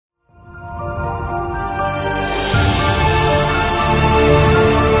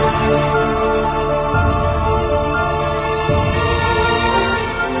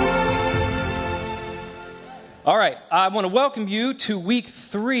I want to welcome you to week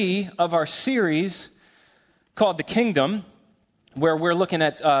 3 of our series called The Kingdom, where we're looking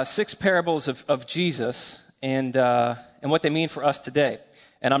at 6 parables of Jesus and what they mean for us today.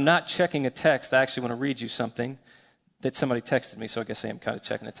 And I'm not checking a text. I actually want to read you something that somebody texted me, so I guess I am kind of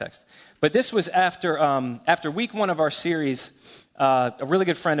checking a text. But this was after week 1 of our series. A really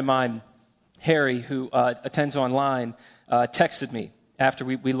good friend of mine, Harry, who attends online, texted me after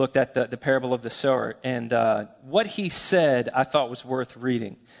we looked at the parable of the sower. And what he said I thought was worth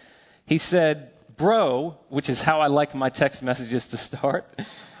reading. He said, "Bro," which is how I like my text messages to start.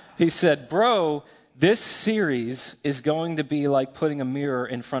 He said, "Bro, this series is going to be like putting a mirror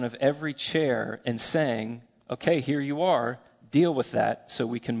in front of every chair and saying, okay, here you are, deal with that so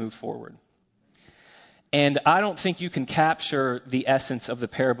we can move forward." And I don't think you can capture the essence of the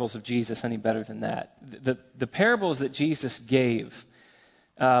parables of Jesus any better than that. The parables that Jesus gave,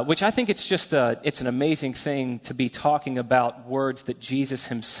 which I think it's an amazing thing to be talking about words that Jesus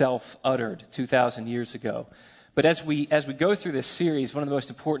himself uttered 2,000 years ago. But as we go through this series, one of the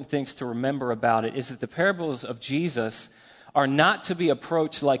most important things to remember about it is that the parables of Jesus are not to be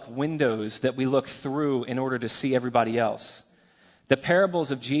approached like windows that we look through in order to see everybody else. The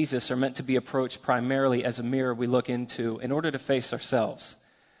parables of Jesus are meant to be approached primarily as a mirror we look into in order to face ourselves.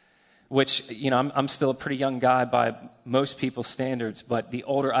 Which, I'm still a pretty young guy by most people's standards, but the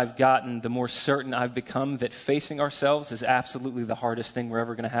older I've gotten, the more certain I've become that facing ourselves is absolutely the hardest thing we're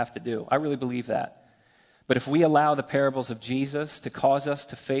ever going to have to do. I really believe that. But if we allow the parables of Jesus to cause us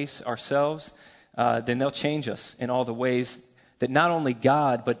to face ourselves, then they'll change us in all the ways that not only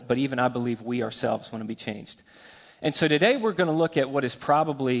God, but even I believe we ourselves want to be changed. And so today we're going to look at what is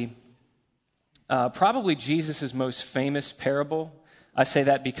probably Jesus' most famous parable. I say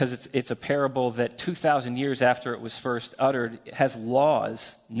that because it's a parable that 2,000 years after it was first uttered has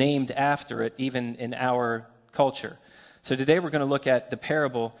laws named after it, even in our culture. So today we're going to look at the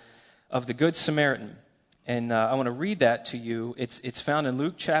parable of the Good Samaritan. And I want to read that to you. It's found in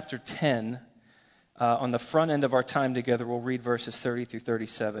Luke chapter 10. On the front end of our time together, we'll read verses 30 through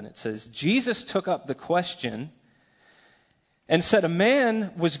 37. It says, "Jesus took up the question and said, a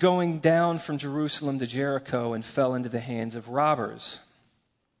man was going down from Jerusalem to Jericho and fell into the hands of robbers.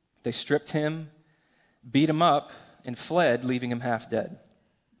 They stripped him, beat him up, and fled, leaving him half dead.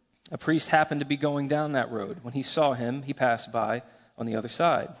 A priest happened to be going down that road. When he saw him, he passed by on the other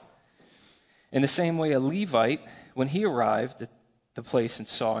side. In the same way, a Levite, when he arrived at the place and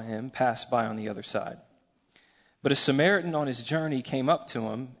saw him, passed by on the other side. But a Samaritan on his journey came up to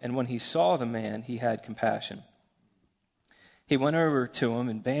him, and when he saw the man, he had compassion. He went over to him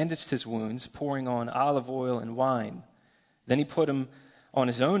and bandaged his wounds, pouring on olive oil and wine. Then he put him on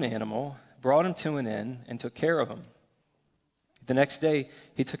his own animal, brought him to an inn, and took care of him. The next day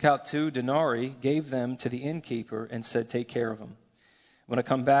he took out 2 denarii, gave them to the innkeeper, and said, 'Take care of him. When I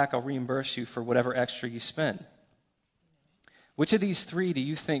come back, I'll reimburse you for whatever extra you spend.' Which of these 3 do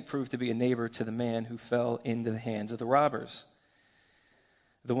you think proved to be a neighbor to the man who fell into the hands of the robbers?"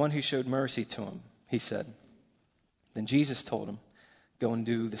 "The one who showed mercy to him," he said. Then Jesus told him, "Go and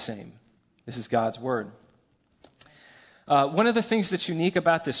do the same." This is God's word. One of the things that's unique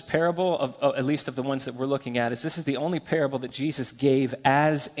about this parable, at least of the ones that we're looking at, is this is the only parable that Jesus gave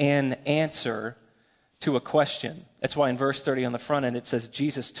as an answer to a question. That's why in verse 30 on the front end it says,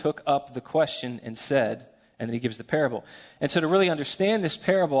 Jesus took up the question and said, and then he gives the parable. And so to really understand this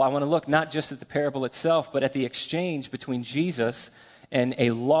parable, I want to look not just at the parable itself, but at the exchange between Jesus and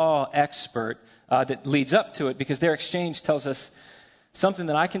a law expert that leads up to it, because their exchange tells us something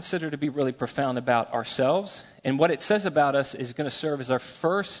that I consider to be really profound about ourselves. And what it says about us is going to serve as our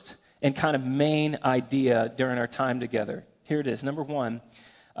first and kind of main idea during our time together. Here it is. Number 1,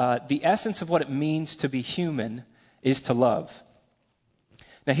 the essence of what it means to be human is to love.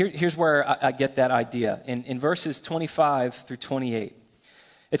 Now here's where I get that idea. In verses 25 through 28,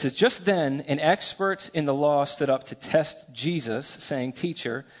 it says, "Just then an expert in the law stood up to test Jesus, saying,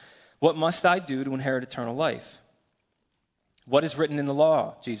 'Teacher, what must I do to inherit eternal life?' 'What is written in the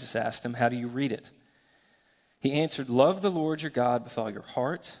law?' Jesus asked him. 'How do you read it?' He answered, 'Love the Lord your God with all your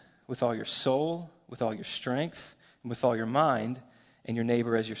heart, with all your soul, with all your strength, and with all your mind, and your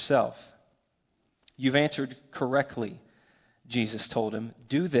neighbor as yourself.' 'You've answered correctly,' Jesus told him.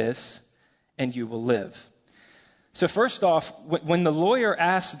 'Do this, and you will live.'" So first off, when the lawyer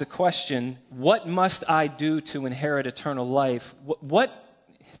asked the question, "What must I do to inherit eternal life?"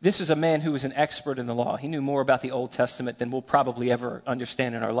 This is a man who was an expert in the law. He knew more about the Old Testament than we'll probably ever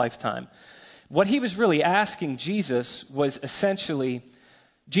understand in our lifetime. What he was really asking Jesus was essentially,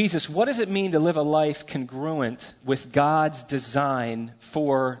 Jesus, what does it mean to live a life congruent with God's design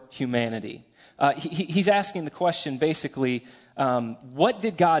for humanity? He's asking the question basically, what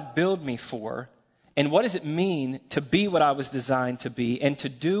did God build me for? And what does it mean to be what I was designed to be and to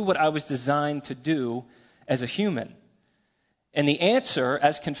do what I was designed to do as a human? And the answer,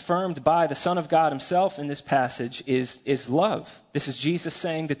 as confirmed by the Son of God himself in this passage, is love. This is Jesus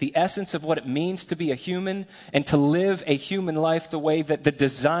saying that the essence of what it means to be a human and to live a human life the way that the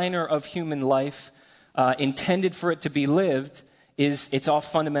designer of human life intended for it to be lived it's all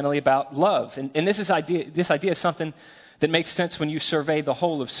fundamentally about love. And this idea is something that makes sense when you survey the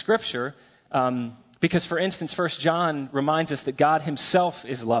whole of Scripture. Because, for instance, 1 John reminds us that God himself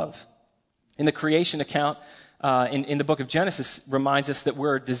is love. In the creation account, in the book of Genesis, reminds us that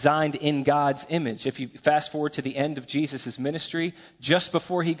we're designed in God's image. If you fast forward to the end of Jesus' ministry, just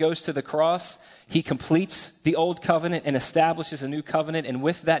before he goes to the cross, he completes the old covenant and establishes a new covenant. And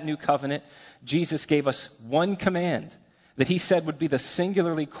with that new covenant, Jesus gave us one command that he said would be the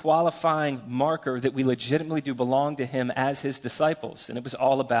singularly qualifying marker that we legitimately do belong to him as his disciples. And it was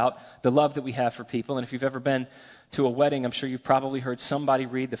all about the love that we have for people. And if you've ever been to a wedding, I'm sure you've probably heard somebody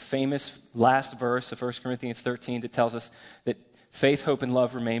read the famous last verse of 1 Corinthians 13 that tells us that faith, hope, and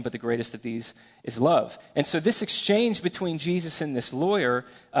love remain, but the greatest of these is love. And so this exchange between Jesus and this lawyer,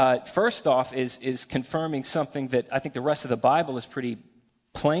 first off, is confirming something that I think the rest of the Bible is pretty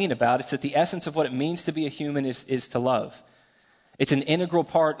plain about. It's that the essence of what it means to be a human is to love. It's an integral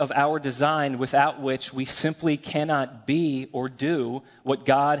part of our design without which we simply cannot be or do what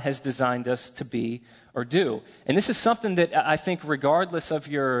God has designed us to be or do. And this is something that I think regardless of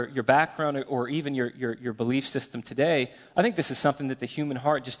your background or even your belief system today, I think this is something that the human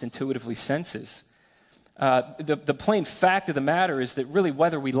heart just intuitively senses. The plain fact of the matter is that really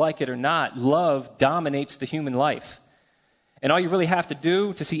whether we like it or not, love dominates the human life. And all you really have to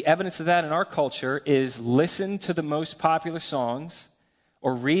do to see evidence of that in our culture is listen to the most popular songs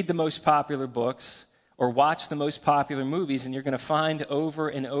or read the most popular books or watch the most popular movies, and you're going to find over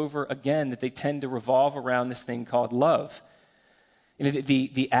and over again that they tend to revolve around this thing called love. You know,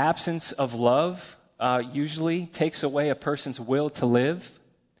 the absence of love usually takes away a person's will to live.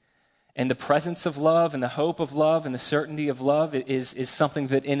 And the presence of love and the hope of love and the certainty of love is something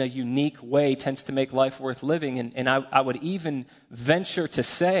that in a unique way tends to make life worth living. And I would even venture to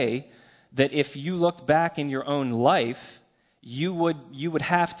say that if you looked back in your own life, you would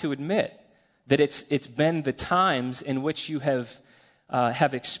have to admit that it's been the times in which you have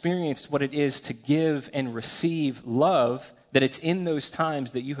experienced what it is to give and receive love, that it's in those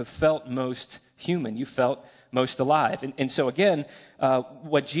times that you have felt most human. You felt most alive. And so again,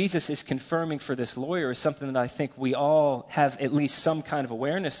 what Jesus is confirming for this lawyer is something that I think we all have at least some kind of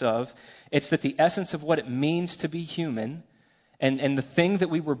awareness of. It's that the essence of what it means to be human and the thing that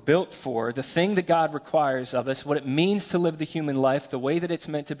we were built for, the thing that God requires of us, what it means to live the human life, the way that it's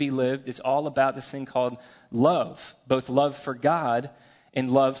meant to be lived, is all about this thing called love, both love for God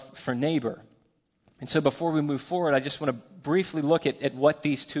and love for neighbor. And so before we move forward, I just want to briefly look at what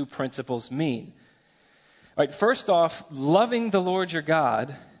these two principles mean. All right, first off, loving the Lord your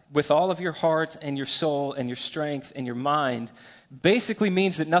God with all of your heart and your soul and your strength and your mind basically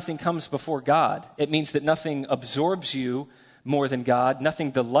means that nothing comes before God. It means that nothing absorbs you more than God.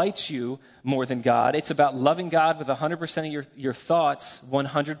 Nothing delights you more than God. It's about loving God with 100% of your thoughts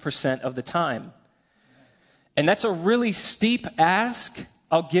 100% of the time. And that's a really steep ask,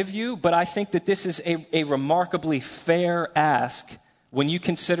 I'll give you, but I think that this is a remarkably fair ask when you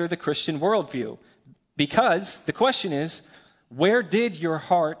consider the Christian worldview. Because the question is, where did your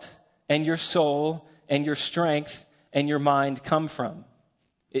heart and your soul and your strength and your mind come from?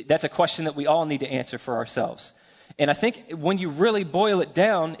 That's a question that we all need to answer for ourselves. And I think when you really boil it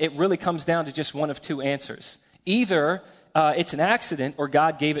down, it really comes down to just one of two answers. Either it's an accident or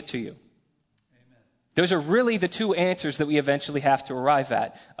God gave it to you. Amen. Those are really the two answers that we eventually have to arrive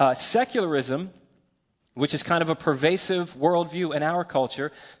at. Secularism, which is kind of a pervasive worldview in our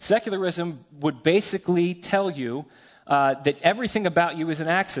culture, secularism would basically tell you that everything about you is an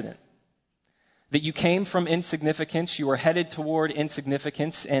accident. That you came from insignificance, you are headed toward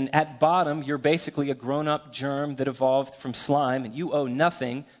insignificance, and at bottom, you're basically a grown-up germ that evolved from slime, and you owe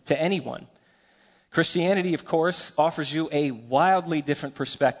nothing to anyone. Christianity, of course, offers you a wildly different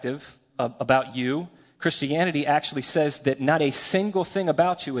perspective about you. Christianity actually says that not a single thing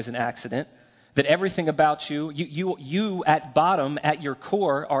about you is an accident, that everything about you at bottom, at your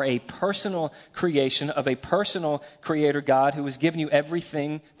core, are a personal creation of a personal creator God who has given you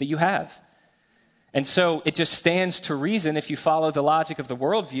everything that you have. And so it just stands to reason, if you follow the logic of the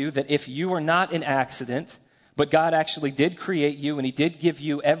worldview, that if you are not an accident, but God actually did create you and he did give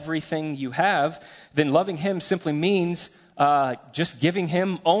you everything you have, then loving him simply means just giving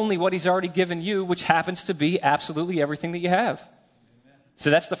him only what he's already given you, which happens to be absolutely everything that you have. So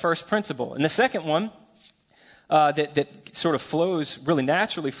that's the first principle. And the second one that sort of flows really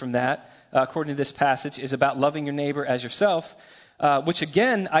naturally from that, according to this passage, is about loving your neighbor as yourself, which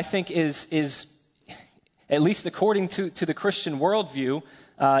again I think is at least according to the Christian worldview,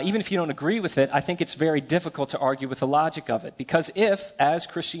 even if you don't agree with it, I think it's very difficult to argue with the logic of it. Because if, as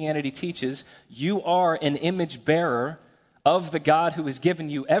Christianity teaches, you are an image bearer of the God who has given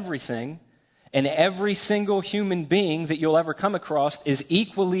you everything, and every single human being that you'll ever come across is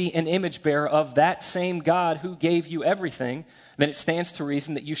equally an image bearer of that same God who gave you everything, then it stands to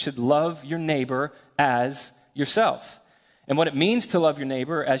reason that you should love your neighbor as yourself. And what it means to love your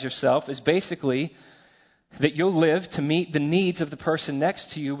neighbor as yourself is basically that you'll live to meet the needs of the person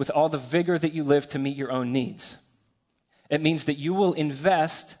next to you with all the vigor that you live to meet your own needs. It means that you will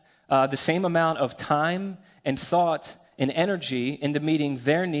invest the same amount of time and thought and energy into meeting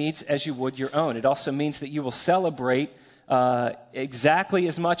their needs as you would your own. It also means that you will celebrate exactly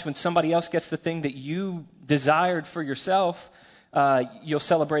as much when somebody else gets the thing that you desired for yourself. You'll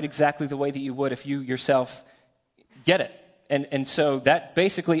celebrate exactly the way that you would if you yourself get it. And so that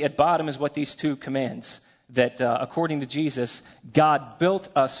basically at bottom is what these two commands that according to Jesus, God built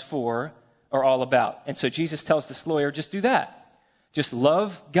us for are all about. And so Jesus tells this lawyer, just do that. Just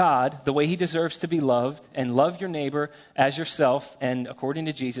love God the way he deserves to be loved and love your neighbor as yourself, and according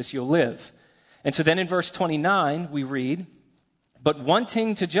to Jesus, you'll live. And so then in verse 29, we read, but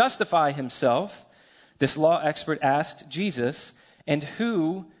wanting to justify himself, this law expert asked Jesus, and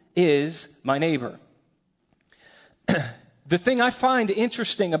who is my neighbor? The thing I find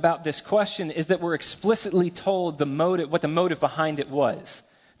interesting about this question is that we're explicitly told what the motive behind it was.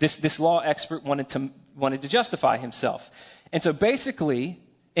 This law expert wanted to justify himself. And so basically,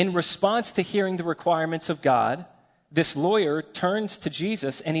 in response to hearing the requirements of God, this lawyer turns to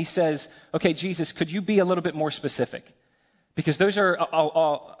Jesus and he says, okay, Jesus, could you be a little bit more specific? Because those are,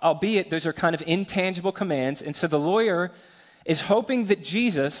 albeit those are kind of intangible commands. And so the lawyer is hoping that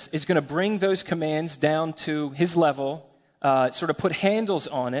Jesus is going to bring those commands down to his level, sort of put handles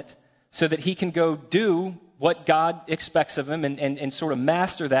on it so that he can go do what God expects of him and sort of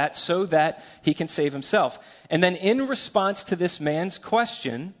master that so that he can save himself. And then in response to this man's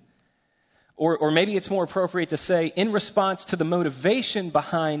question, or maybe it's more appropriate to say in response to the motivation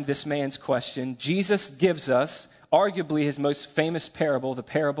behind this man's question, Jesus gives us arguably his most famous parable, the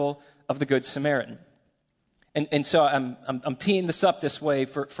parable of the Good Samaritan. And so I'm teeing this up this way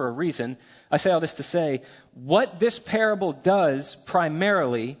for a reason. I say all this to say, what this parable does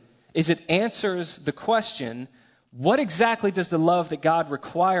primarily is it answers the question, what exactly does the love that God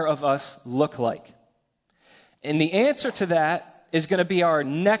require of us look like? And the answer to that is going to be our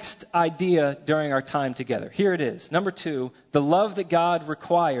next idea during our time together. Here it is. Number 2, the love that God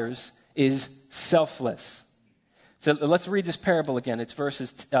requires is selfless. So let's read this parable again. It's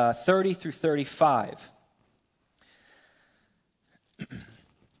verses 30 through 35.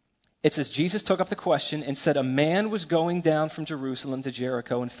 It says, Jesus took up the question and said, a man was going down from Jerusalem to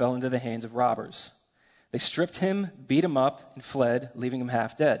Jericho and fell into the hands of robbers. They stripped him, beat him up, and fled, leaving him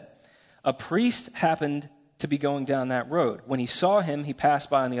half dead. A priest happened to be going down that road. When he saw him, he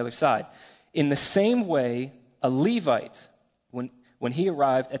passed by on the other side. In the same way, a Levite, when he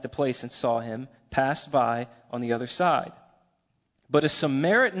arrived at the place and saw him, passed by on the other side. But a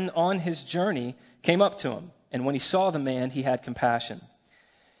Samaritan on his journey came up to him, and when he saw the man, he had compassion.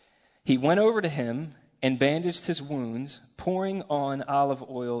 He went over to him and bandaged his wounds, pouring on olive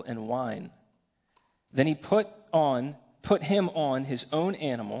oil and wine. Then he put him on his own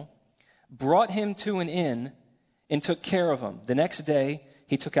animal, brought him to an inn, and took care of him. The next day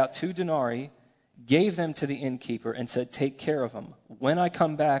he took out 2 denarii, gave them to the innkeeper, and said, take care of him. When I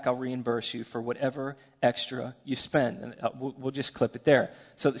come back, I'll reimburse you for whatever extra you spend. And we'll just clip it there.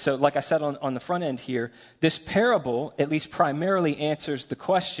 So like I said on the front end here, this parable at least primarily answers the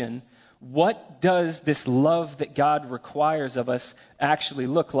question, what does this love that God requires of us actually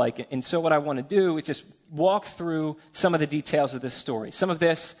look like? And so what I want to do is just walk through some of the details of this story. Some of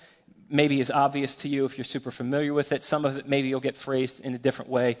this maybe is obvious to you if you're super familiar with it. Some of it maybe you'll get phrased in a different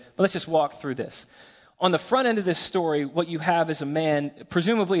way. But let's just walk through this. On the front end of this story, what you have is a man,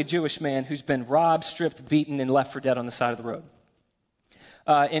 presumably a Jewish man, who's been robbed, stripped, beaten, and left for dead on the side of the road.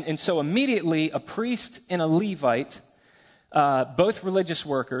 And so immediately a priest and a Levite, both religious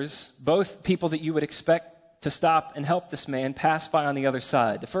workers, both people that you would expect to stop and help this man, pass by on the other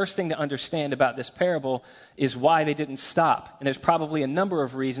side. The first thing to understand about this parable is why they didn't stop. And there's probably a number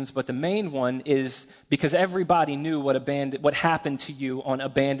of reasons, but the main one is because everybody knew what happened to you on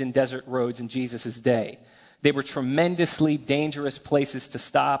abandoned desert roads in Jesus' day. They were tremendously dangerous places to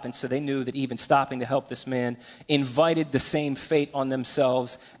stop, and so they knew that even stopping to help this man invited the same fate on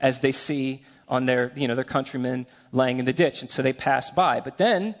themselves as they see on their countrymen laying in the ditch, and so they passed by. But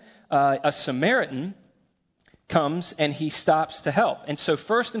then a Samaritan comes and he stops to help. And so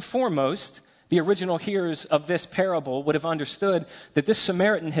first and foremost, the original hearers of this parable would have understood that this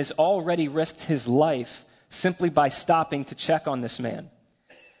Samaritan has already risked his life simply by stopping to check on this man.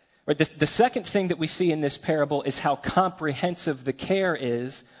 Right? The second thing that we see in this parable is how comprehensive the care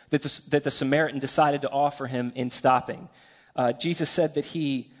is that the Samaritan decided to offer him in stopping. Jesus said that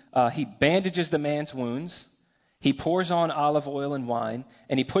he bandages the man's wounds, he pours on olive oil and wine,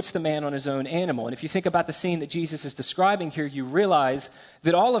 and he puts the man on his own animal. And if you think about the scene that Jesus is describing here, you realize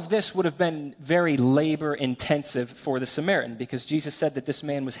that all of this would have been very labor-intensive for the Samaritan, because Jesus said that this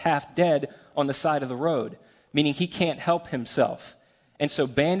man was half dead on the side of the road, meaning he can't help himself. And so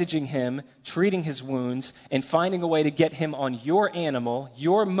bandaging him, treating his wounds, and finding a way to get him on your animal,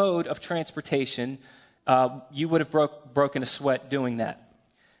 your mode of transportation, you would have broken a sweat doing that.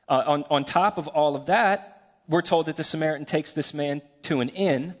 On top of all of that, we're told that the Samaritan takes this man to an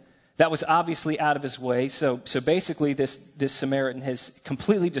inn. That was obviously out of his way. So basically this Samaritan has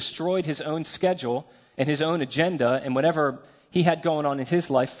completely destroyed his own schedule and his own agenda and whatever he had going on in his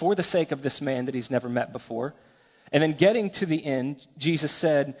life for the sake of this man that he's never met before. And then getting to the inn, Jesus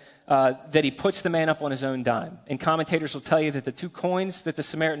said that he puts the man up on his own dime. And commentators will tell you that the 2 coins that the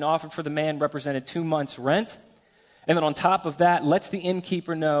Samaritan offered for the man represented 2 months' rent. And then on top of that, lets the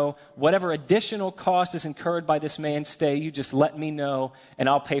innkeeper know whatever additional cost is incurred by this man's stay, you just let me know, and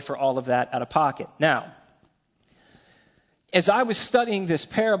I'll pay for all of that out of pocket. Now, as I was studying this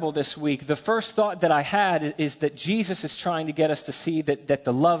parable this week, the first thought that I had is that Jesus is trying to get us to see that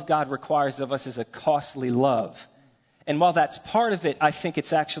the love God requires of us is a costly love. And while that's part of it, I think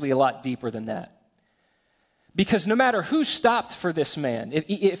it's actually a lot deeper than that. Because no matter who stopped for this man,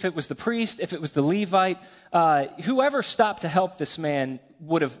 if it was the priest, if it was the Levite, whoever stopped to help this man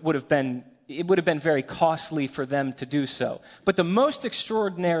would have been very costly for them to do so. But the most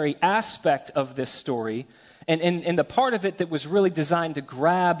extraordinary aspect of this story, and the part of it that was really designed to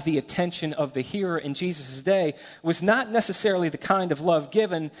grab the attention of the hearer in Jesus' day, was not necessarily the kind of love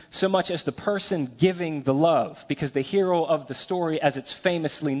given so much as the person giving the love. Because the hero of the story, as it's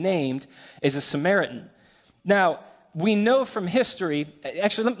famously named, is a Samaritan. Now, we know from history,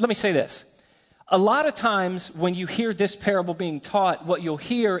 actually, let me say this. A lot of times when you hear this parable being taught, what you'll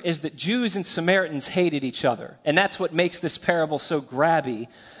hear is that Jews and Samaritans hated each other. And that's what makes this parable so grabby.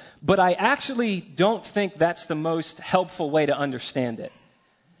 But I actually don't think that's the most helpful way to understand it.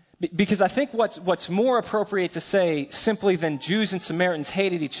 Because I think what's more appropriate to say simply than Jews and Samaritans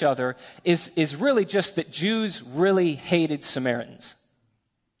hated each other is really just that Jews really hated Samaritans.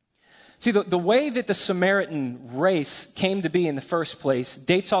 See, the way that the Samaritan race came to be in the first place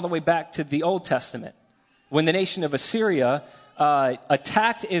dates all the way back to the Old Testament, when the nation of Assyria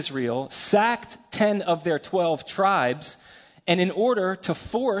attacked Israel, sacked 10 of their 12 tribes, and in order to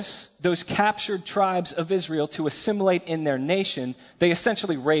force those captured tribes of Israel to assimilate in their nation, they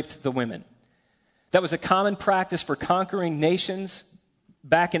essentially raped the women. That was a common practice for conquering nations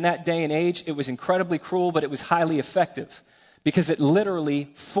back in that day and age. It was incredibly cruel, but it was highly effective, because it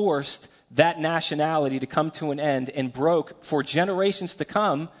literally forced that nationality to come to an end and broke, for generations to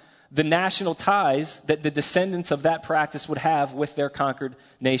come, the national ties that the descendants of that practice would have with their conquered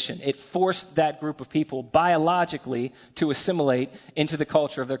nation. It forced that group of people biologically to assimilate into the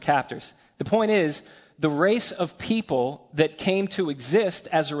culture of their captors. The point is, the race of people that came to exist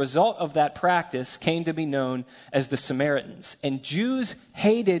as a result of that practice came to be known as the Samaritans. And Jews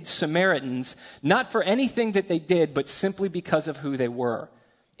hated Samaritans not for anything that they did, but simply because of who they were.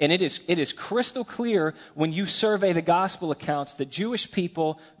 And it is crystal clear when you survey the gospel accounts that Jewish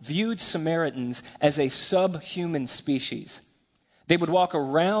people viewed Samaritans as a subhuman species. They would walk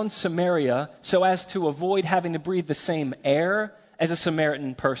around Samaria so as to avoid having to breathe the same air as a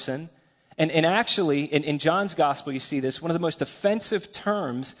Samaritan person. And actually, in John's gospel, you see this, one of the most offensive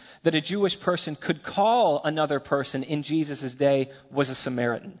terms that a Jewish person could call another person in Jesus' day was a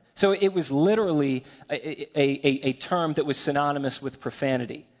Samaritan. So it was literally a term that was synonymous with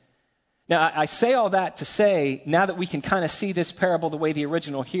profanity. Now, I say all that to say, now that we can kind of see this parable the way the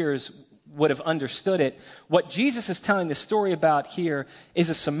original hearers would have understood it, what Jesus is telling the story about here is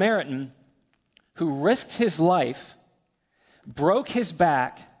a Samaritan who risked his life, broke his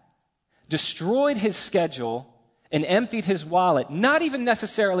back, destroyed his schedule, and emptied his wallet, not even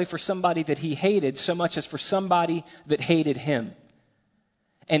necessarily for somebody that he hated so much as for somebody that hated him.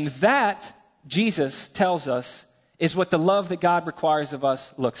 And that, Jesus tells us, is what the love that God requires of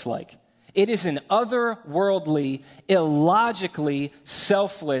us looks like. It is an otherworldly, illogically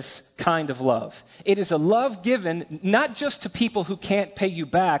selfless kind of love. It is a love given not just to people who can't pay you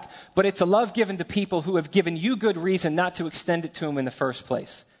back, but it's a love given to people who have given you good reason not to extend it to them in the first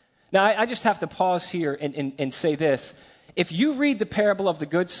place. Now, I just have to pause here and say this. If you read the parable of the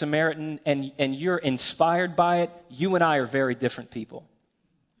Good Samaritan and you're inspired by it, you and I are very different people.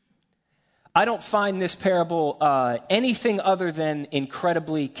 I don't find this parable anything other than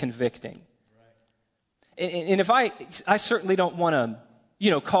incredibly convicting. And if I certainly don't want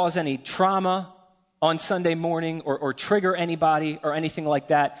to, cause any trauma on Sunday morning or trigger anybody or anything like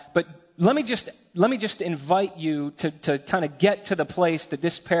that. But let me just invite you to kind of get to the place that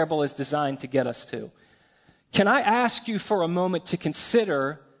this parable is designed to get us to. Can I ask you for a moment to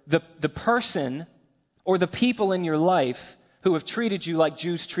consider the person or the people in your life who have treated you like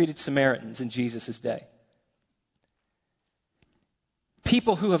Jews treated Samaritans in Jesus' day?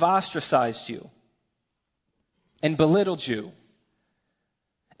 People who have ostracized you and belittled you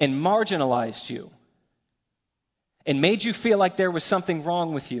and marginalized you and made you feel like there was something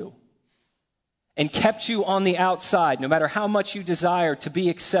wrong with you and kept you on the outside, no matter how much you desire to be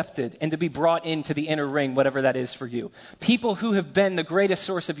accepted and to be brought into the inner ring, whatever that is for you. People who have been the greatest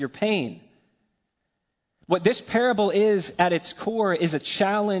source of your pain. What this parable is at its core is a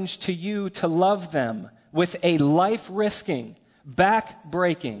challenge to you to love them with a life-risking,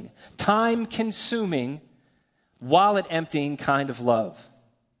 back-breaking, time-consuming, wallet-emptying kind of love.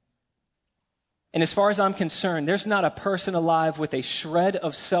 And as far as I'm concerned, there's not a person alive with a shred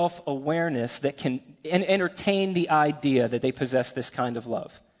of self-awareness that can entertain the idea that they possess this kind of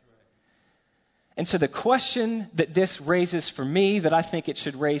love. And so the question that this raises for me, that I think it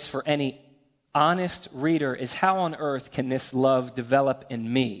should raise for any honest reader, is how on earth can this love develop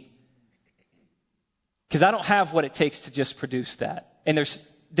in me? Because I don't have what it takes to just produce that. And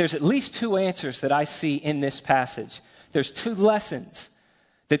there's at least two answers that I see in this passage. There's two lessons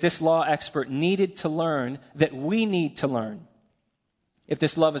that this law expert needed to learn, that we need to learn, if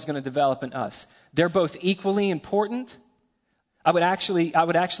this love is going to develop in us. They're both equally important. I would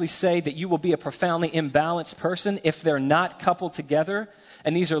actually say that you will be a profoundly imbalanced person if they're not coupled together.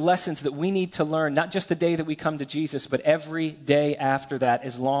 And these are lessons that we need to learn, not just the day that we come to Jesus, but every day after that,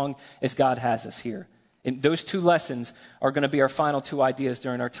 as long as God has us here. And those two lessons are going to be our final two ideas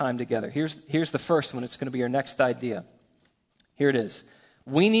during our time together. Here's the first one. It's going to be our next idea. Here it is.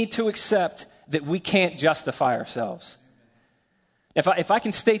 We need to accept that we can't justify ourselves. If I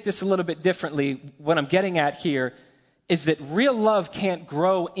can state this a little bit differently, what I'm getting at here is that real love can't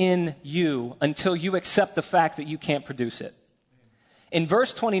grow in you until you accept the fact that you can't produce it. In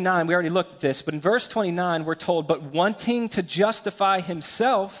verse 29, we already looked at this, but in verse 29, we're told, but wanting to justify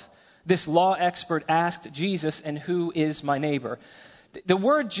himself, this law expert asked Jesus, and who is my neighbor? The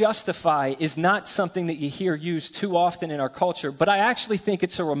word justify is not something that you hear used too often in our culture, but I actually think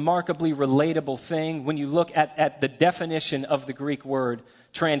it's a remarkably relatable thing when you look at the definition of the Greek word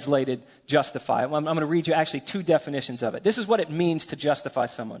translated justify. I'm going to read you actually two definitions of it. This is what it means to justify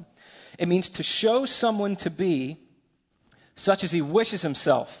someone. It means to show someone to be such as he wishes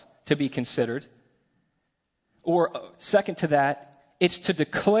himself to be considered. Or second to that, it's to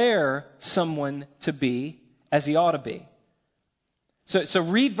declare someone to be as he ought to be. So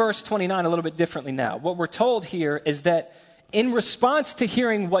read verse 29 a little bit differently now. What we're told here is that in response to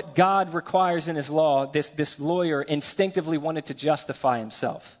hearing what God requires in his law, this lawyer instinctively wanted to justify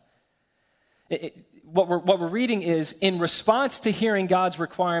himself. What we're reading is, in response to hearing God's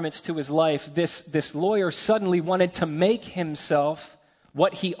requirements to his life, this lawyer suddenly wanted to make himself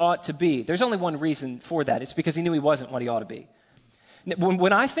what he ought to be. There's only one reason for that. It's because he knew he wasn't what he ought to be.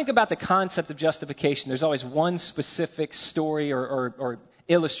 When I think about the concept of justification, there's always one specific story or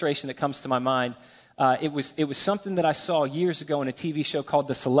illustration that comes to my mind. It was something that I saw years ago in a TV show called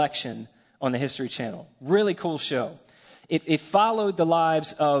The Selection on the History Channel. Really cool show. It followed the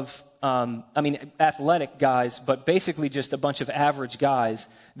lives of, athletic guys, but basically just a bunch of average guys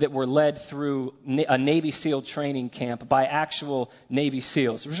that were led through a Navy SEAL training camp by actual Navy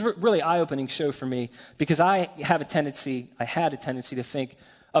SEALs. It was a really eye-opening show for me because I had a tendency to think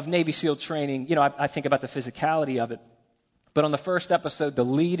of Navy SEAL training. I think about the physicality of it. But on the first episode, the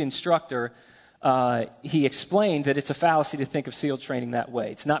lead instructor, he explained that it's a fallacy to think of SEAL training that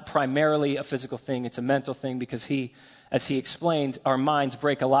way. It's not primarily a physical thing, it's a mental thing because as he explained, our minds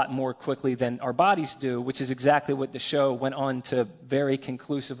break a lot more quickly than our bodies do, which is exactly what the show went on to very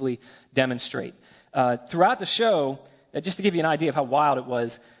conclusively demonstrate. Throughout the show, just to give you an idea of how wild it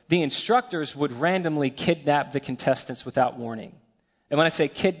was, the instructors would randomly kidnap the contestants without warning. And when I say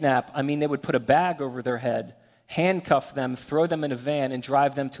kidnap, I mean they would put a bag over their head, handcuff them, throw them in a van, and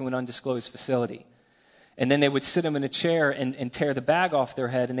drive them to an undisclosed facility. And then they would sit them in a chair and tear the bag off their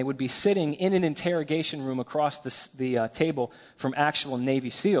head, and they would be sitting in an interrogation room across the table from actual Navy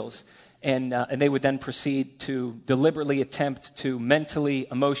SEALs. And they would then proceed to deliberately attempt to mentally,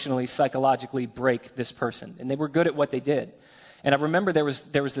 emotionally, psychologically break this person. And they were good at what they did. And I remember there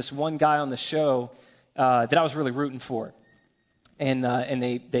was this one guy on the show that I was really rooting for. And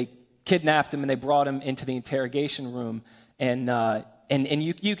they kidnapped him and they brought him into the interrogation room. And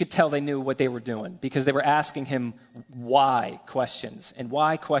you could tell they knew what they were doing because they were asking him why questions. And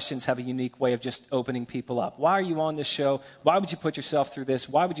why questions have a unique way of just opening people up. Why are you on this show? Why would you put yourself through this?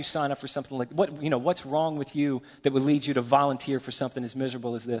 Why would you sign up for something like what's wrong with you that would lead you to volunteer for something as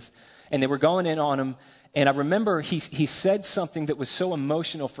miserable as this? And they were going in on him. And I remember he said something that was so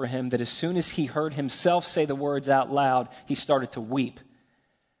emotional for him that as soon as he heard himself say the words out loud, he started to weep,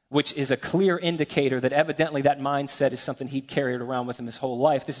 which is a clear indicator that evidently that mindset is something he'd carried around with him his whole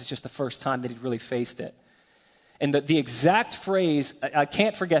life. This is just the first time that he'd really faced it. And the exact phrase, I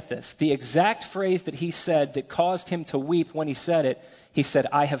can't forget this, the exact phrase that he said that caused him to weep when he said it, he said,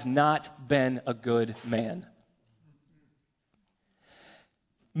 "I have not been a good man."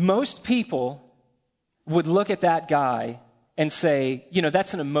 Most people would look at that guy and say,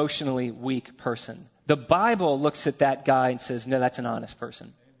 that's an emotionally weak person. The Bible looks at that guy and says, no, that's an honest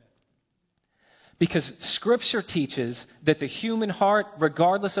person. Because Scripture teaches that the human heart,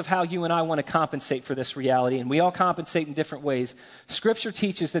 regardless of how you and I want to compensate for this reality, and we all compensate in different ways, Scripture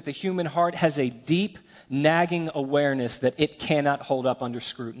teaches that the human heart has a deep, nagging awareness that it cannot hold up under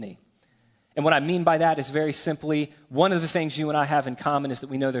scrutiny. And what I mean by that is very simply, one of the things you and I have in common is that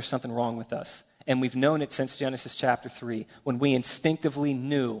we know there's something wrong with us. And we've known it since Genesis chapter 3, when we instinctively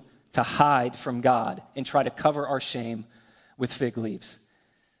knew to hide from God and try to cover our shame with fig leaves.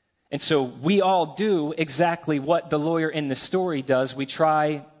 And so we all do exactly what the lawyer in the story does. We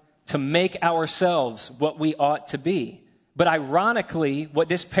try to make ourselves what we ought to be. But ironically, what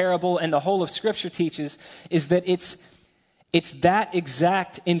this parable and the whole of Scripture teaches is that it's that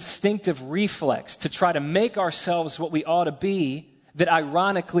exact instinctive reflex to try to make ourselves what we ought to be that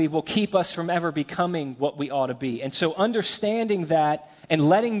ironically will keep us from ever becoming what we ought to be. And so understanding that and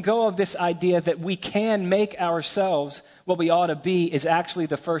letting go of this idea that we can make ourselves what we ought to be is actually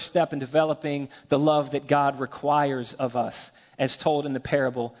the first step in developing the love that God requires of us, as told in the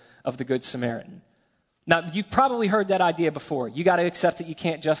parable of the Good Samaritan. Now, you've probably heard that idea before. You got to accept that you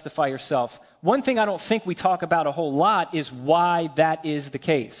can't justify yourself. One thing I don't think we talk about a whole lot is why that is the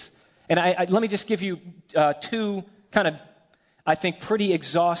case. And let me just give you two kind of, I think, pretty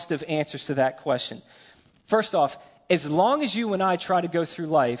exhaustive answers to that question. First off, as long as you and I try to go through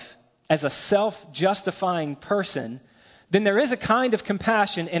life as a self-justifying person, then there is a kind of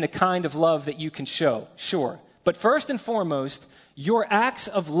compassion and a kind of love that you can show, sure. But first and foremost, your acts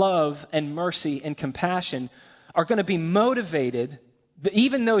of love and mercy and compassion are going to be motivated,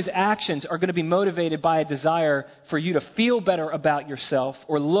 even those actions are going to be motivated by a desire for you to feel better about yourself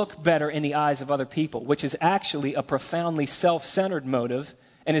or look better in the eyes of other people, which is actually a profoundly self-centered motive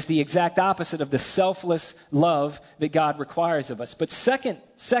and is the exact opposite of the selfless love that God requires of us. But second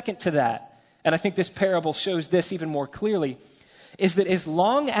to that, and I think this parable shows this even more clearly, is that as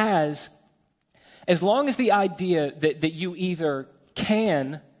long as the idea that you either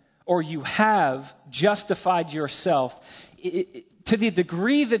can or you have justified yourself, to the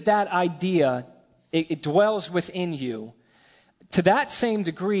degree that idea it dwells within you, to that same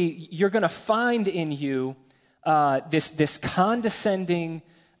degree, you're going to find in you this condescending,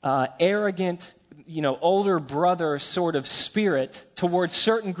 arrogant, older brother sort of spirit towards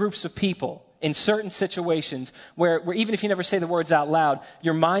certain groups of people in certain situations where even if you never say the words out loud,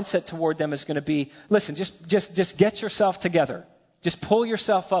 your mindset toward them is going to be, listen, just get yourself together. Just pull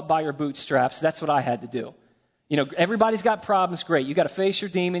yourself up by your bootstraps. That's what I had to do. Everybody's got problems. Great. You got to face your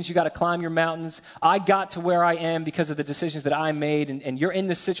demons. You got to climb your mountains. I got to where I am because of the decisions that I made. And you're in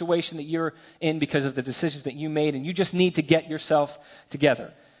the situation that you're in because of the decisions that you made. And you just need to get yourself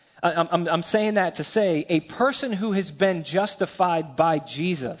together. I'm saying that to say a person who has been justified by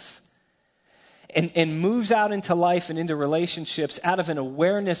Jesus and moves out into life and into relationships out of an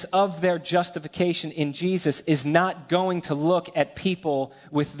awareness of their justification in Jesus is not going to look at people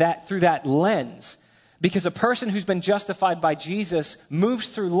through that lens. Because a person who's been justified by Jesus moves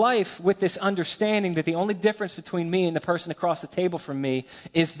through life with this understanding that the only difference between me and the person across the table from me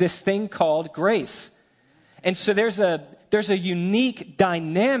is this thing called grace. And so there's a unique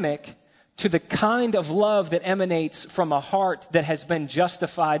dynamic to the kind of love that emanates from a heart that has been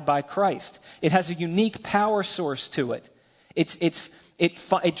justified by Christ. It has a unique power source to it. It's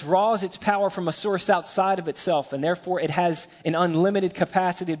It draws its power from a source outside of itself, and therefore it has an unlimited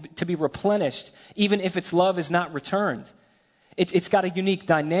capacity to be replenished, even if its love is not returned. It's got a unique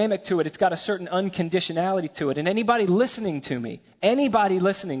dynamic to it. It's got a certain unconditionality to it. And anybody listening to me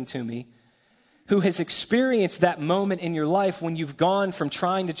who has experienced that moment in your life when you've gone from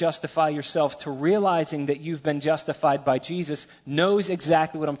trying to justify yourself to realizing that you've been justified by Jesus knows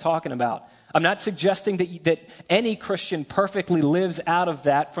exactly what I'm talking about. I'm not suggesting that any Christian perfectly lives out of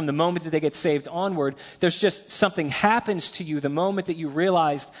that from the moment that they get saved onward. There's just something happens to you the moment that you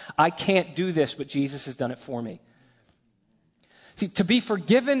realize, I can't do this, but Jesus has done it for me. See, to be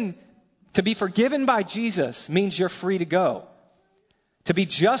forgiven by Jesus means you're free to go. To be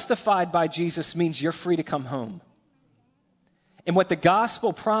justified by Jesus means you're free to come home. And what the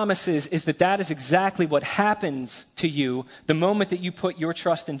gospel promises is that is exactly what happens to you the moment that you put your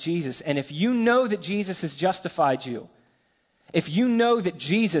trust in Jesus. And if you know that Jesus has justified you, if you know that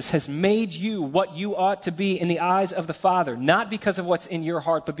Jesus has made you what you ought to be in the eyes of the Father, not because of what's in your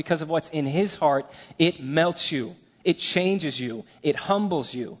heart, but because of what's in His heart, it melts you. It changes you. It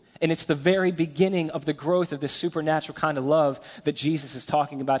humbles you. And it's the very beginning of the growth of this supernatural kind of love that Jesus is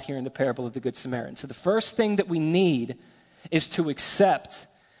talking about here in the parable of the Good Samaritan. So the first thing that we need is to accept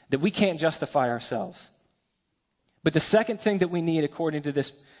that we can't justify ourselves. But the second thing that we need, according to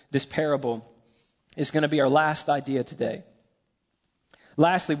this parable, is going to be our last idea today.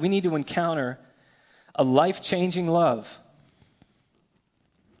 Lastly, we need to encounter a life-changing love.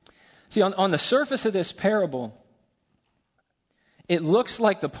 See, on the surface of this parable, it looks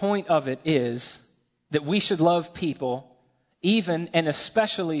like the point of it is that we should love people, even and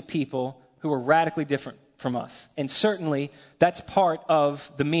especially people who are radically different from us. And certainly that's part of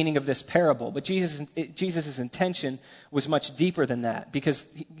the meaning of this parable. But Jesus' intention was much deeper than that, because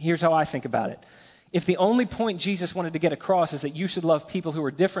here's how I think about it. If the only point Jesus wanted to get across is that you should love people who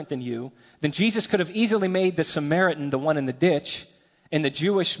are different than you, then Jesus could have easily made the Samaritan the one in the ditch and the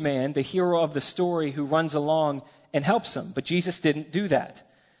Jewish man the hero of the story who runs along and helps them. But Jesus didn't do that.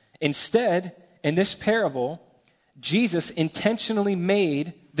 Instead, in this parable, Jesus intentionally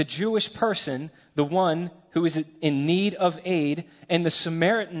made the Jewish person the one who is in need of aid, and the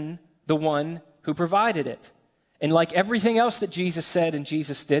Samaritan the one who provided it. And like everything else that Jesus said and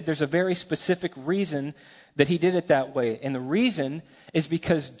Jesus did, there's a very specific reason that he did it that way. And the reason is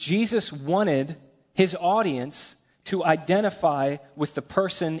because Jesus wanted his audience to identify with the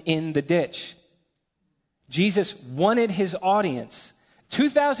person in the ditch. Jesus wanted his audience.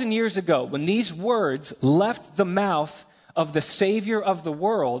 2,000 years ago, when these words left the mouth of the Savior of the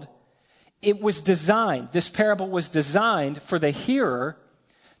world, this parable was designed for the hearer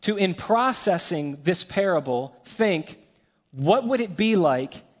to, in processing this parable, think, what would it be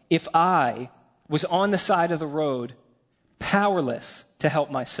like if I was on the side of the road, powerless to help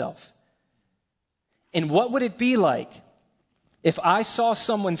myself? And what would it be like if I saw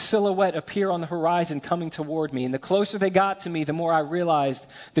someone's silhouette appear on the horizon coming toward me, and the closer they got to me, the more I realized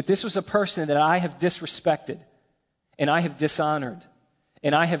that this was a person that I have disrespected, and I have dishonored,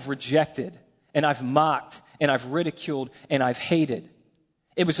 and I have rejected, and I've mocked, and I've ridiculed, and I've hated.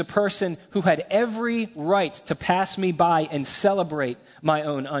 It was a person who had every right to pass me by and celebrate my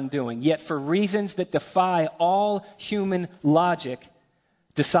own undoing, yet for reasons that defy all human logic,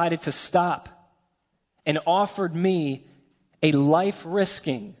 decided to stop and offered me a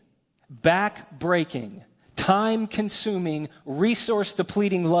life-risking, back-breaking, time-consuming,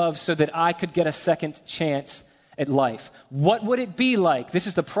 resource-depleting love so that I could get a second chance at life. What would it be like? This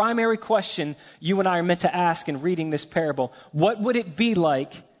is the primary question you and I are meant to ask in reading this parable. What would it be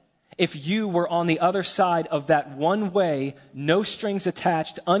like if you were on the other side of that one-way, no strings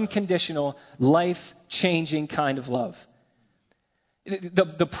attached, unconditional, life-changing kind of love?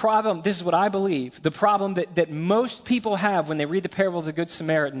 The problem, this is what I believe, the problem that most people have when they read the parable of the Good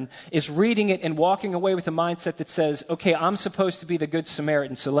Samaritan is reading it and walking away with a mindset that says, okay, I'm supposed to be the Good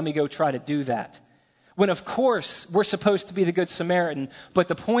Samaritan, so let me go try to do that. When of course we're supposed to be the Good Samaritan, but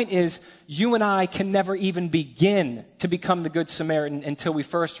the point is you and I can never even begin to become the Good Samaritan until we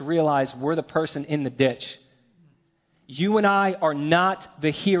first realize we're the person in the ditch. You and I are not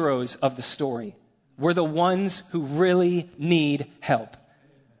the heroes of the story. We're the ones who really need help.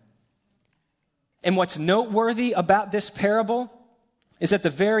 And what's noteworthy about this parable is at the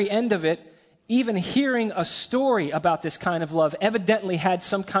very end of it, even hearing a story about this kind of love evidently had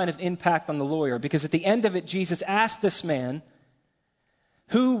some kind of impact on the lawyer, because at the end of it, Jesus asked this man,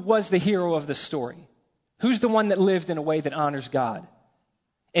 who was the hero of the story? Who's the one that lived in a way that honors God?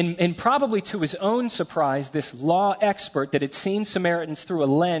 And probably to his own surprise, this law expert that had seen Samaritans through a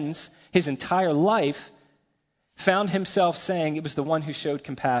lens his entire life found himself saying, it was the one who showed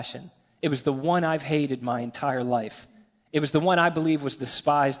compassion. It was the one I've hated my entire life. It was the one I believe was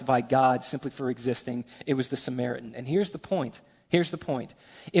despised by God simply for existing. It was the Samaritan. And here's the point. Here's the point.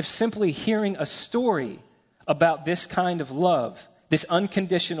 If simply hearing a story about this kind of love, this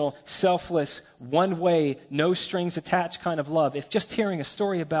unconditional, selfless, one-way, no strings attached kind of love, if just hearing a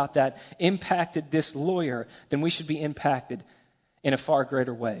story about that impacted this lawyer, then we should be impacted in a far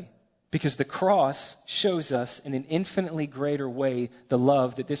greater way. Because the cross shows us in an infinitely greater way the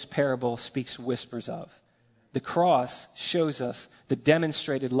love that this parable speaks whispers of. The cross shows us the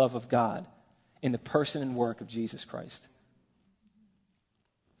demonstrated love of God in the person and work of Jesus Christ.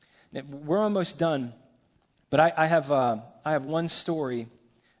 Now, we're almost done, but I have one story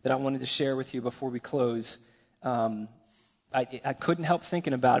that I wanted to share with you before we close. I couldn't help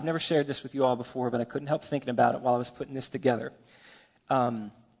thinking about it. I've never shared this with you all before, but I couldn't help thinking about it while I was putting this together.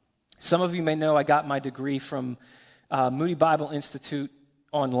 Some of you may know I got my degree from Moody Bible Institute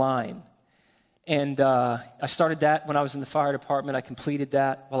online. And I started that when I was in the fire department. I completed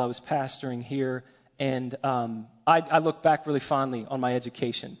that while I was pastoring here. And I look back really fondly on my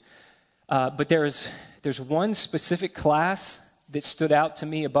education. But there's one specific class that stood out to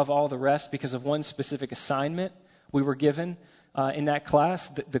me above all the rest because of one specific assignment we were given in that class.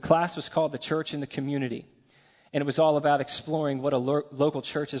 The class was called The Church in the Community. And it was all about exploring what a local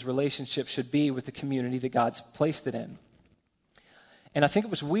church's relationship should be with the community that God's placed it in. And I think it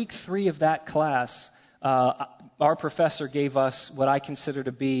was week 3 of that class, our professor gave us what I consider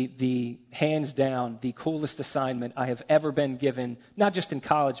to be the hands down, the coolest assignment I have ever been given, not just in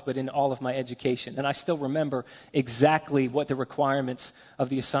college, but in all of my education. And I still remember exactly what the requirements of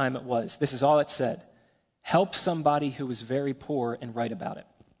the assignment was. This is all it said. Help somebody who is very poor and write about it.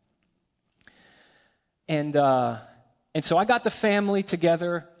 And so I got the family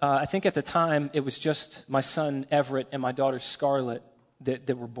together. I think at the time it was just my son Everett and my daughter Scarlett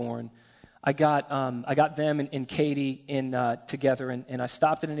that were born. I got them and Katie together, and I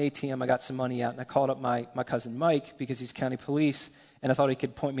stopped at an ATM. I got some money out, and I called up my cousin Mike because he's county police, and I thought he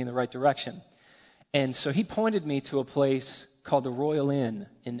could point me in the right direction. And so he pointed me to a place called the Royal Inn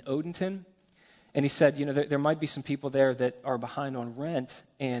in Odenton. And he said, there might be some people there that are behind on rent,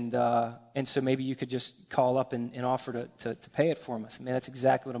 and so maybe you could just call up and offer to pay it for them. I said, man, that's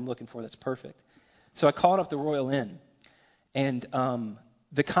exactly what I'm looking for. That's perfect. So I called up the Royal Inn, and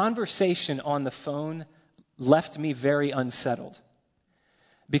the conversation on the phone left me very unsettled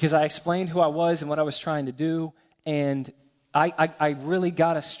because I explained who I was and what I was trying to do, and I really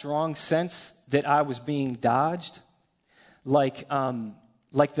got a strong sense that I was being dodged, like on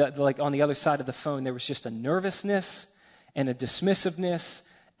the other side of the phone, there was just a nervousness and a dismissiveness,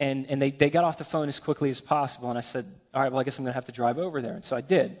 and they got off the phone as quickly as possible. And I said, all right, well, I guess I'm going to have to drive over there. And so I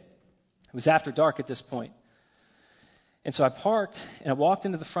did. It was after dark at this point. And so I parked, and I walked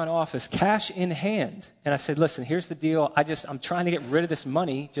into the front office, cash in hand. And I said, listen, here's the deal. I'm trying to get rid of this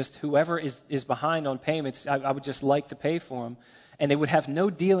money. Just whoever is behind on payments, I would just like to pay for them. And they would have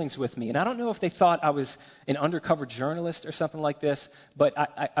no dealings with me. And I don't know if they thought I was an undercover journalist or something like this, but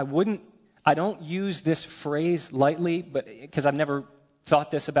I don't use this phrase lightly, but because I've never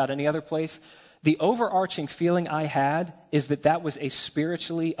thought this about any other place. The overarching feeling I had is that was a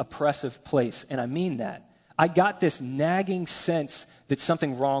spiritually oppressive place, and I mean that. I got this nagging sense that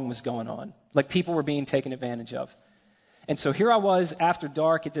something wrong was going on, like people were being taken advantage of. And so here I was after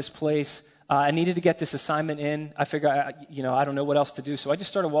dark at this place. I needed to get this assignment in. I figured, I don't know what else to do. So I just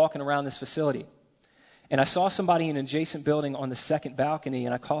started walking around this facility. And I saw somebody in an adjacent building on the second balcony,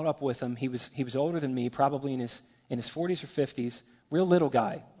 and I caught up with him. He was older than me, probably in his 40s or 50s, real little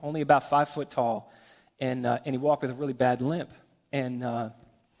guy, only about 5 foot tall, and he walked with a really bad limp. And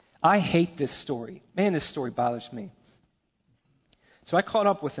I hate this story. Man, this story bothers me. So I caught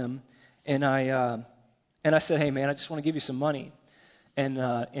up with him, and I said, hey, man, I just want to give you some money. And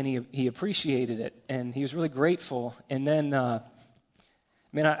he appreciated it, and he was really grateful. And then, I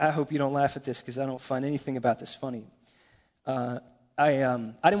hope you don't laugh at this because I don't find anything about this funny. I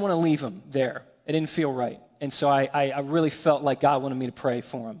didn't want to leave him there. It didn't feel right. And so I really felt like God wanted me to pray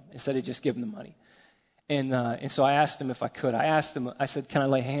for him instead of just giving the money. And so I asked him if I could. I said, can I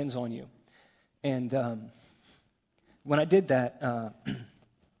lay hands on you? And when I did that,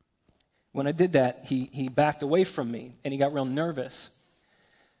 he backed away from me, and he got real nervous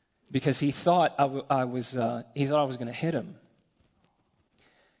because he thought I was going to hit him.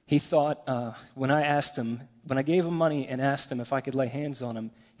 He thought when I gave him money and asked him if I could lay hands on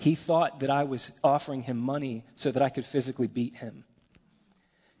him, he thought that I was offering him money so that I could physically beat him.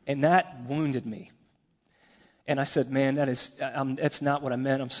 And that wounded me. And I said, man, that's not what I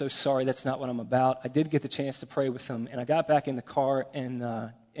meant. I'm so sorry. That's not what I'm about. I did get the chance to pray with him. And I got back in the car, and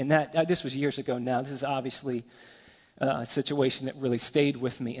this was years ago now. This is obviously a situation that really stayed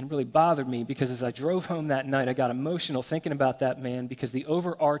with me and really bothered me, because as I drove home that night, I got emotional thinking about that man, because the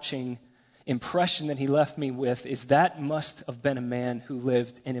overarching impression that he left me with is that must have been a man who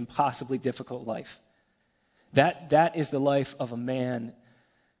lived an impossibly difficult life. That is the life of a man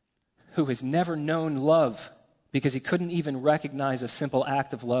who has never known love, because he couldn't even recognize a simple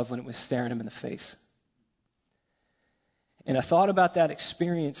act of love when it was staring him in the face. And I thought about that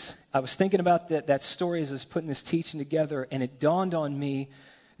experience. I was thinking about that story as I was putting this teaching together, and it dawned on me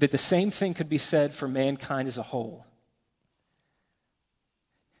that the same thing could be said for mankind as a whole.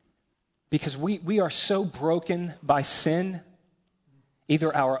 Because we are so broken by sin,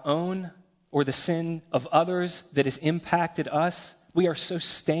 either our own or the sin of others that has impacted us. We are so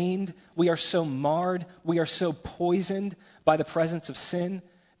stained, we are so marred, we are so poisoned by the presence of sin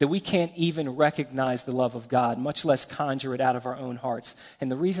that we can't even recognize the love of God, much less conjure it out of our own hearts. And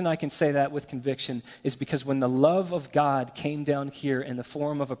the reason I can say that with conviction is because when the love of God came down here in the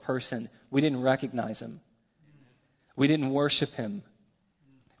form of a person, we didn't recognize him. We didn't worship him.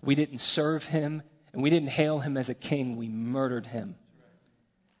 We didn't serve him, and we didn't hail him as a king. We murdered him.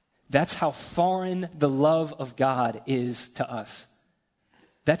 That's how foreign the love of God is to us.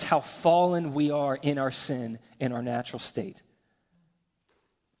 That's how fallen we are in our sin, in our natural state.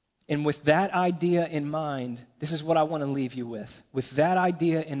 And with that idea in mind, this is what I want to leave you with. With that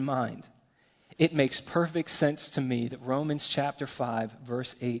idea in mind, it makes perfect sense to me that Romans chapter 5,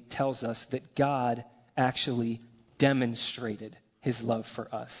 verse 8 tells us that God actually demonstrated his love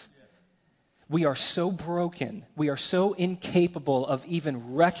for us. We are so broken, we are so incapable of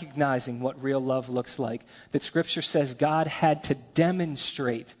even recognizing what real love looks like, that Scripture says God had to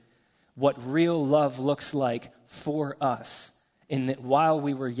demonstrate what real love looks like for us, in that while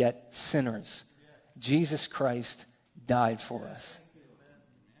we were yet sinners, Jesus Christ died for us.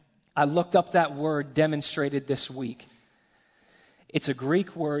 I looked up that word demonstrated this week. It's a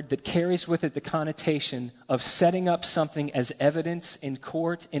Greek word that carries with it the connotation of setting up something as evidence in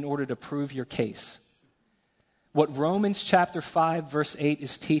court in order to prove your case. What Romans chapter 5, verse 8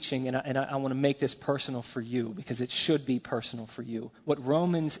 is teaching, and I want to make this personal for you because it should be personal for you. What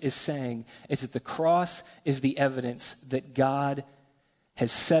Romans is saying is that the cross is the evidence that God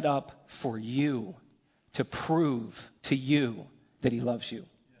has set up for you to prove to you that he loves you.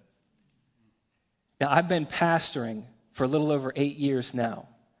 Now, I've been pastoring for a little over 8 years now,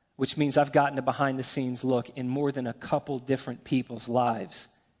 which means I've gotten a behind-the-scenes look in more than a couple different people's lives.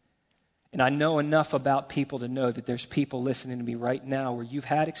 And I know enough about people to know that there's people listening to me right now where you've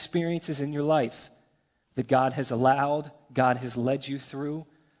had experiences in your life that God has allowed, God has led you through.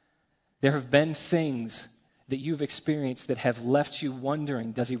 There have been things that you've experienced that have left you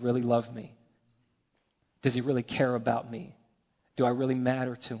wondering, does he really love me? Does he really care about me? Do I really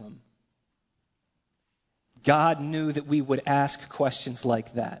matter to him? God knew that we would ask questions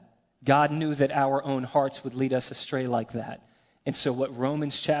like that. God knew that our own hearts would lead us astray like that. And so what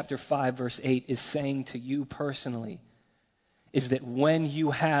Romans chapter 5, verse 8 is saying to you personally is that when you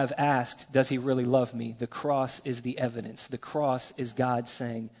have asked, does he really love me? The cross is the evidence. The cross is God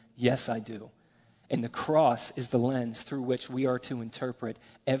saying, yes, I do. And the cross is the lens through which we are to interpret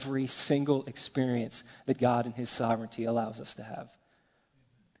every single experience that God in his sovereignty allows us to have.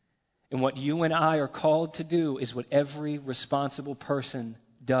 And what you and I are called to do is what every responsible person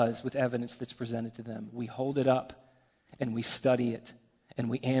does with evidence that's presented to them. We hold it up and we study it and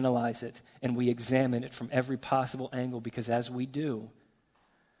we analyze it and we examine it from every possible angle, because as we do,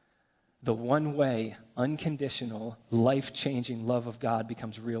 the one-way, unconditional, life-changing love of God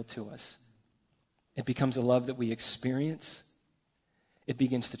becomes real to us. It becomes a love that we experience. It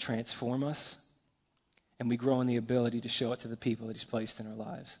begins to transform us, and we grow in the ability to show it to the people that he's placed in our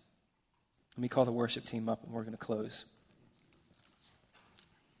lives. Let me call the worship team up, and we're going to close.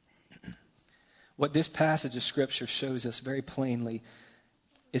 What this passage of Scripture shows us very plainly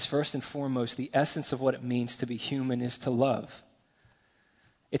is, first and foremost, the essence of what it means to be human is to love.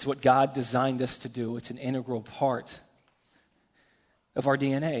 It's what God designed us to do. It's an integral part of our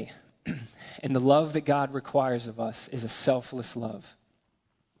DNA. And the love that God requires of us is a selfless love.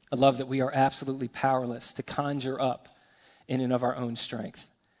 A love that we are absolutely powerless to conjure up in and of our own strength.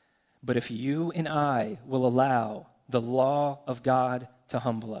 But if you and I will allow the law of God to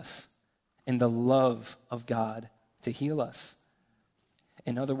humble us and the love of God to heal us.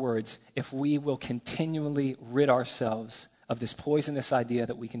 In other words, if we will continually rid ourselves of this poisonous idea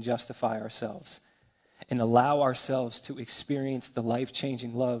that we can justify ourselves and allow ourselves to experience the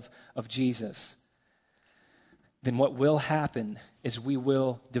life-changing love of Jesus, then what will happen is we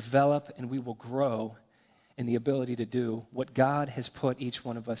will develop and we will grow in the ability to do what God has put each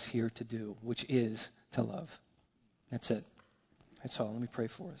one of us here to do, which is to love. That's it. That's all. Let me pray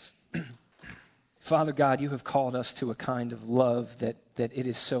for us. Father God, you have called us to a kind of love that it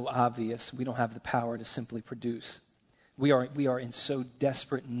is so obvious we don't have the power to simply produce. We are in so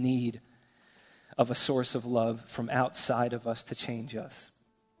desperate need of a source of love from outside of us to change us.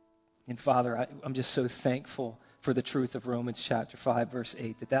 And Father, I'm just so thankful for the truth of Romans chapter 5, verse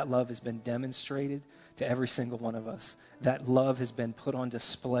 8, that love has been demonstrated to every single one of us. That love has been put on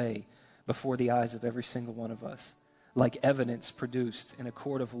display before the eyes of every single one of us, like evidence produced in a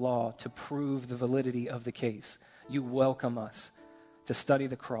court of law to prove the validity of the case. You welcome us to study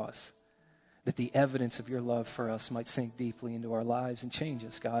the cross, that the evidence of your love for us might sink deeply into our lives and change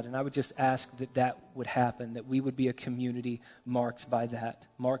us, God. And I would just ask that would happen, that we would be a community marked by that,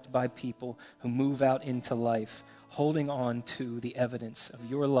 marked by people who move out into life, holding on to the evidence of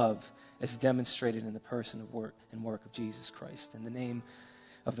your love as demonstrated in the person and work of Jesus Christ. In the name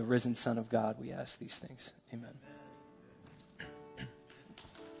of the risen Son of God, we ask these things. Amen.